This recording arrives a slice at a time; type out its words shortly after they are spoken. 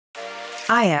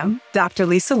I am Dr.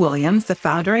 Lisa Williams, the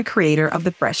founder and creator of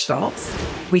the Fresh Dolls.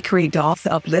 We create dolls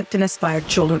to uplift and inspire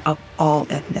children of all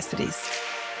ethnicities.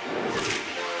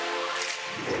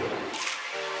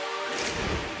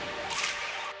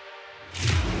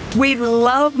 We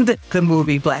loved the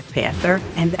movie Black Panther,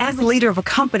 and as a leader of a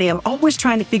company, I'm always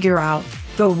trying to figure out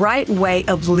the right way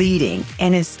of leading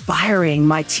and inspiring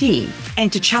my team.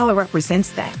 And T'Challa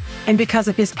represents that. And because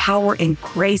of his power and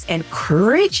grace and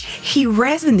courage, he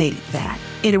resonated that.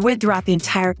 It went throughout the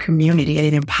entire community and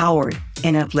it empowered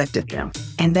and uplifted them.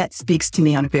 And that speaks to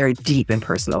me on a very deep and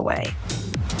personal way.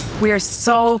 We are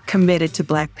so committed to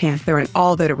Black Panther and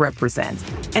all that it represents.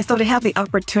 And so to have the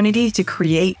opportunity to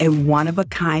create a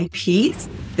one-of-a-kind piece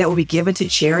that will be given to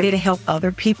charity to help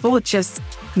other people, it just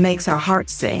makes our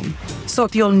hearts sing. So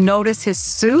if you'll notice his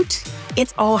suit,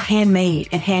 it's all handmade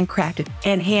and handcrafted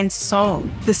and hand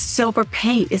sewn. The silver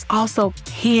paint is also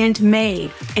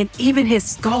handmade, and even his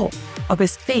sculpt of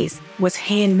his face was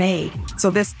handmade. So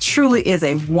this truly is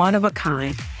a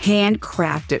one-of-a-kind,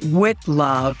 handcrafted with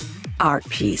love art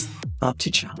piece of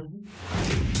T'Challa.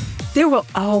 There will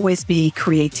always be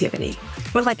creativity,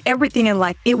 but like everything in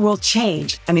life, it will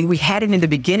change. I mean, we had it in the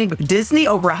beginning with Disney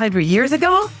over 100 years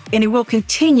ago, and it will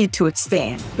continue to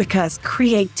expand because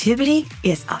creativity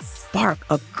is a spark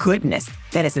of goodness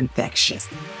that is infectious.